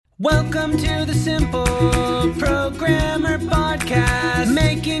Welcome to the Simple Programmer Podcast,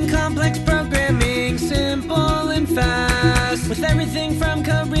 making complex programming simple and fast, with everything from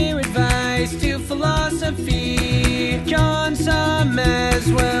career advice to philosophy. John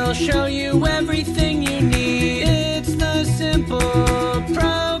Summers will show you everything you need. It's the Simple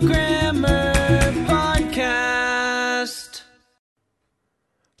Programmer Podcast.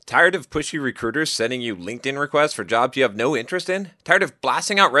 Tired of pushy recruiters sending you LinkedIn requests for jobs you have no interest in? Tired of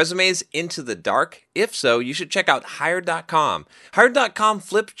blasting out resumes into the dark? If so, you should check out Hired.com. Hired.com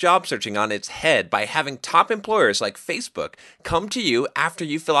flips job searching on its head by having top employers like Facebook come to you after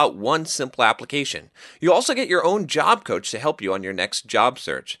you fill out one simple application. You also get your own job coach to help you on your next job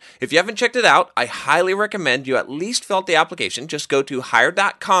search. If you haven't checked it out, I highly recommend you at least fill out the application. Just go to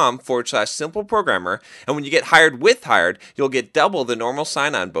Hired.com/simpleprogrammer, and when you get hired with Hired, you'll get double the normal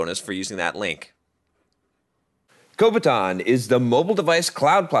sign-on bonus for using that link. Kobaton is the mobile device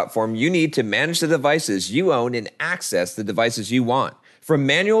cloud platform you need to manage the devices you own and access the devices you want. From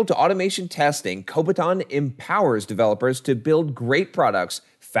manual to automation testing, Kobaton empowers developers to build great products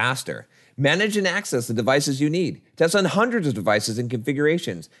faster. Manage and access the devices you need. Test on hundreds of devices and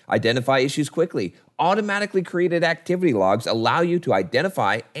configurations. Identify issues quickly. Automatically created activity logs allow you to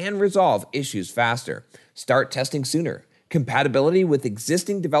identify and resolve issues faster. Start testing sooner. Compatibility with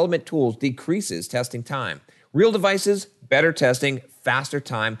existing development tools decreases testing time. Real devices, better testing, faster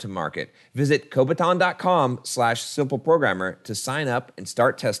time to market. Visit Kobaton.com/simpleprogrammer to sign up and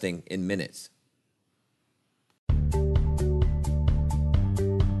start testing in minutes.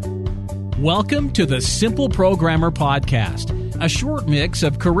 Welcome to the Simple Programmer Podcast, a short mix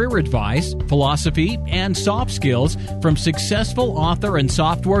of career advice, philosophy, and soft skills from successful author and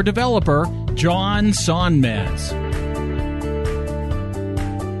software developer John Sonmez.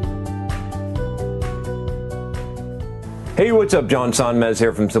 Hey, what's up? John Sonmez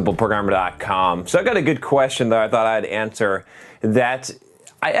here from SimpleProgrammer.com. So I got a good question that I thought I'd answer that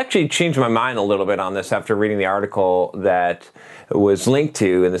I actually changed my mind a little bit on this after reading the article that was linked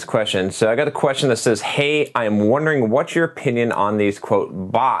to in this question. So I got a question that says, hey, I'm wondering what's your opinion on these, quote,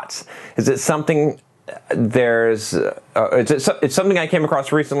 bots? Is it something it's something I came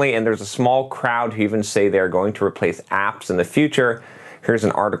across recently, and there's a small crowd who even say they're going to replace apps in the future. Here's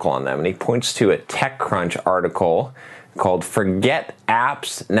an article on them, and he points to a TechCrunch article called Forget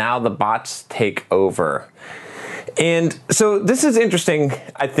Apps, Now the Bots Take Over. And so this is interesting,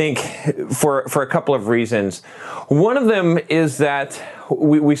 I think, for a couple of reasons. One of them is that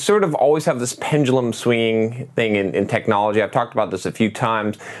we sort of always have this pendulum swinging thing in technology. I've talked about this a few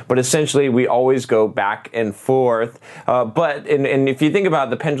times, but essentially we always go back and forth. But if you think about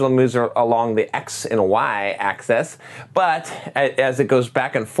it, the pendulum moves along the X and Y axis, but as it goes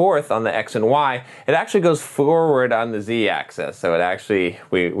back and forth on the X and Y, it actually goes forward on the Z axis. So it actually,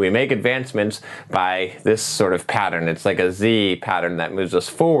 we make advancements by this sort of pattern. It's like a Z pattern that moves us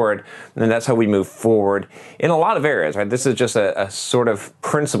forward, and that's how we move forward in a lot of areas, right? This is just a sort of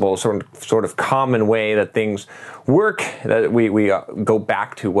principle, sort of common way that things work, that we go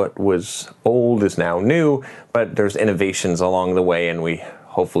back to what was old is now new, but there's innovations along the way, and we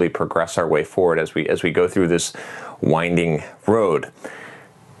hopefully progress our way forward as we go through this winding road.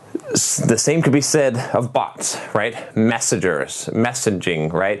 The same could be said of bots, right?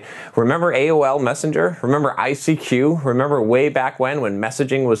 Messaging, right? Remember AOL Messenger? Remember ICQ? Remember way back when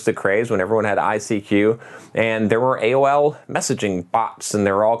messaging was the craze, when everyone had ICQ, and there were AOL messaging bots, and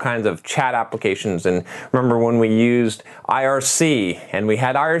there were all kinds of chat applications. And remember when we used IRC, and we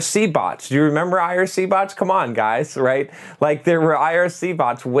had IRC bots? Do you remember IRC bots? Come on, guys, right? Like, there were IRC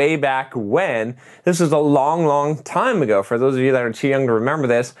bots way back when. This was a long, long time ago. For those of you that are too young to remember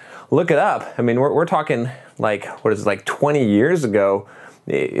this, look it up. I mean, we're talking like 20 years ago,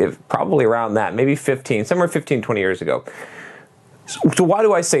 probably around that, maybe 15, 20 years ago. So why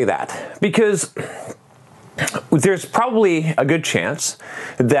do I say that? Because there's probably a good chance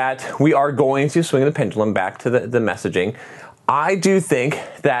that we are going to swing the pendulum back to the messaging. I do think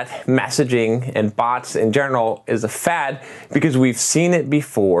that messaging and bots in general is a fad because we've seen it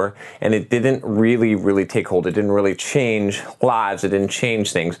before and it didn't really take hold. It didn't really change lives. It didn't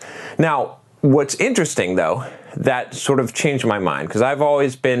change things. Now, what's interesting though, that sort of changed my mind because I've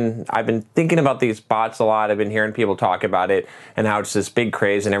been thinking about these bots a lot. I've been hearing people talk about it and how it's this big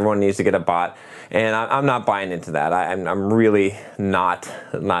craze and everyone needs to get a bot. And I'm not buying into that. I'm really not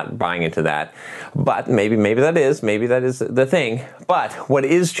buying into that. But maybe that is the thing. But what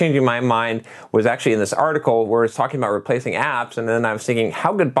is changing my mind was actually in this article where it's talking about replacing apps, and then I was thinking,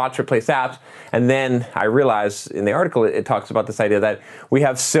 how could bots replace apps? And then I realized in the article it talks about this idea that we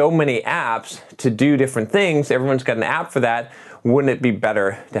have so many apps to do different things. Everyone's got an app for that. wouldn't it be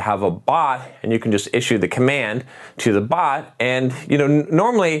better to have a bot and you can just issue the command to the bot? And,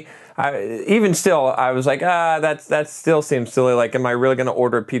 normally, even still, I was like, that still seems silly. Like, am I really going to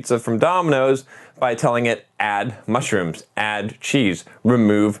order a pizza from Domino's by telling it add mushrooms, add cheese,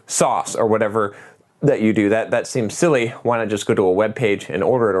 remove sauce, or whatever that you do? That seems silly. Why not just go to a web page and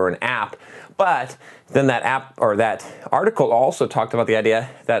order it, or an app? But then that app or that article also talked about the idea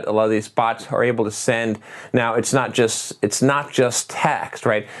that a lot of these bots are able to send. Now it's not just text,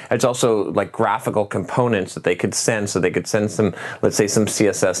 right? It's also like graphical components that they could send. So they could send some, let's say, some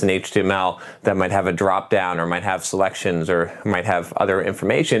CSS and HTML that might have a drop down, or might have selections, or might have other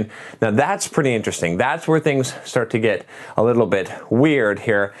information. Now that's pretty interesting. That's where things start to get a little bit weird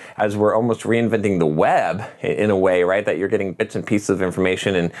here, as we're almost reinventing the web in a way, right? That you're getting bits and pieces of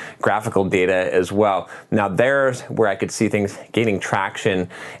information and graphical data as well. Now there's where I could see things gaining traction,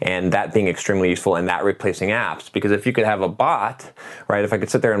 and that being extremely useful, and that replacing apps. Because if you could have a bot, right, if I could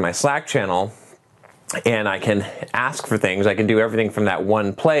sit there in my Slack channel and I can ask for things, I can do everything from that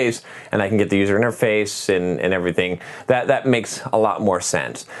one place, and I can get the user interface and everything, that makes a lot more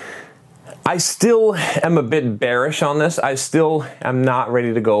sense. I still am a bit bearish on this. I still am not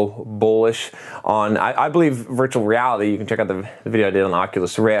ready to go bullish on, I believe virtual reality, you can check out the video I did on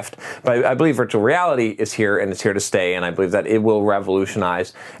Oculus Rift, but I believe virtual reality is here and it's here to stay, and I believe that it will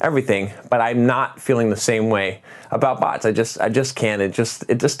revolutionize everything, but I'm not feeling the same way about bots. I just can't. It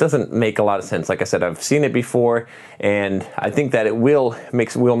just doesn't make a lot of sense. Like I said, I've seen it before, and I think that it will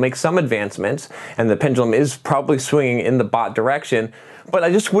make some advancements, and the pendulum is probably swinging in the bot direction. But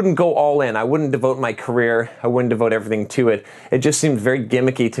I just wouldn't go all in. I wouldn't devote my career. I wouldn't devote everything to it. It just seems very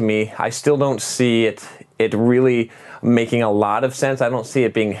gimmicky to me. I still don't see it really making a lot of sense. I don't see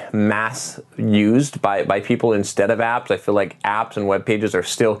it being mass used by people instead of apps. I feel like apps and web pages are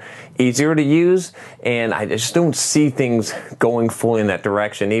still easier to use, and I just don't see things going fully in that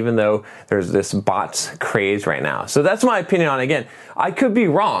direction, even though there's this bots craze right now. So that's my opinion on it. Again, I could be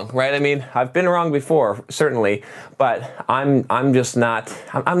wrong, right? I mean, I've been wrong before, certainly, but I'm just not,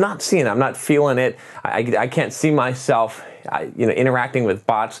 I'm not seeing it. I'm not feeling it. I can't see myself interacting with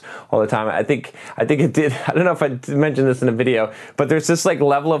bots all the time. I think it did. I don't know if I mentioned this in a video, but there's this like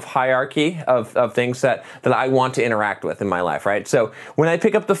level of hierarchy of things that I want to interact with in my life, right? So when I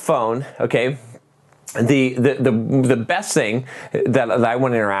pick up the phone, okay, the best thing that I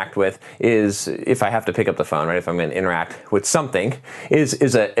want to interact with is, if I have to pick up the phone, right? If I'm going to interact with something,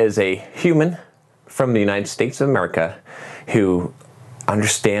 is a human from the United States of America who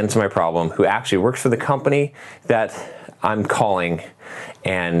understands my problem, who actually works for the company that I'm calling,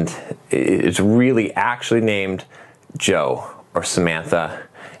 and is really actually named Joe or Samantha,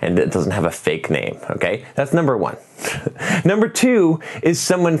 and it doesn't have a fake name, okay? That's number one. Number two is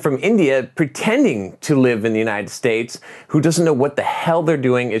someone from India pretending to live in the United States who doesn't know what the hell they're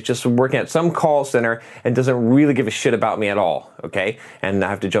doing, is just working at some call center and doesn't really give a shit about me at all, okay? And I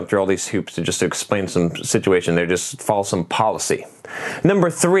have to jump through all these hoops to explain some situation. They just follow some policy. Number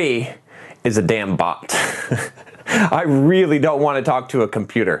three is a damn bot. I really don't want to talk to a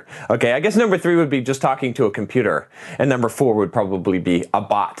computer. Okay, I guess number three would be just talking to a computer. And number four would probably be a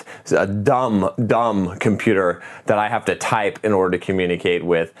bot. It's a dumb computer that I have to type in order to communicate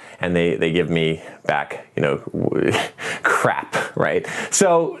with, and they give me back, crap, right?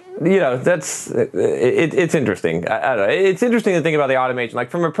 So, that's, it's interesting. I don't know. It's interesting to think about the automation. Like,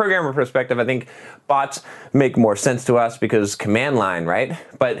 from a programmer perspective, I think bots make more sense to us because command line, right?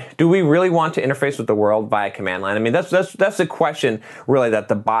 But do we really want to interface with the world via command line? I mean, that's the question really that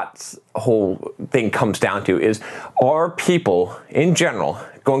the bots whole thing comes down to, is, are people in general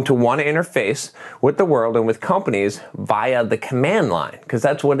going to want to interface with the world and with companies via the command line? Because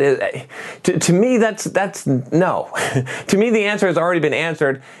that's what it is. To me, that's no. To me, the answer has already been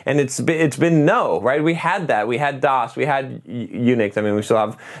answered, and it's been no, right? We had that. We had DOS. We had Unix. I mean, we still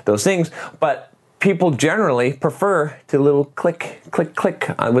have those things, but people generally prefer to little click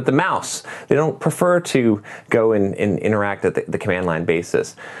with the mouse. They don't prefer to go and interact at the command line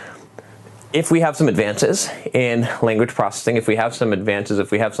basis. If we have some advances in language processing, if we have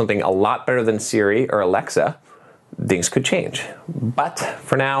something a lot better than Siri or Alexa, things could change. But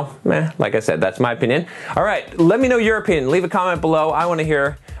for now, like I said, that's my opinion. All right, let me know your opinion. Leave a comment below. I want to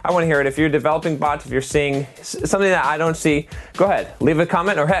hear it. If you're developing bots, if you're seeing something that I don't see, go ahead, leave a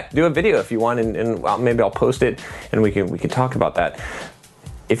comment, or heck, do a video if you want, and maybe I'll post it and we can talk about that.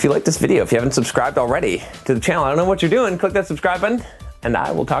 If you like this video, if you haven't subscribed already to the channel, I don't know what you're doing, click that subscribe button, and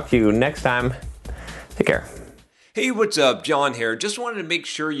I will talk to you next time. Take care. Hey, what's up? John here. Just wanted to make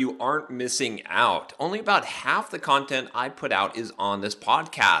sure you aren't missing out. Only about half the content I put out is on this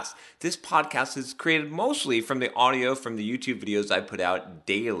podcast. This podcast is created mostly from the audio from the YouTube videos I put out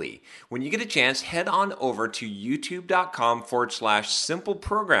daily. When you get a chance, head on over to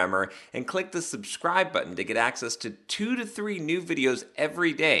youtube.com/simpleprogrammer and click the subscribe button to get access to 2 to 3 new videos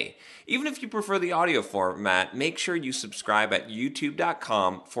every day. Even if you prefer the audio format, make sure you subscribe at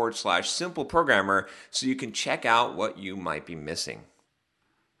youtube.com/simpleprogrammer so you can check out what you might be missing.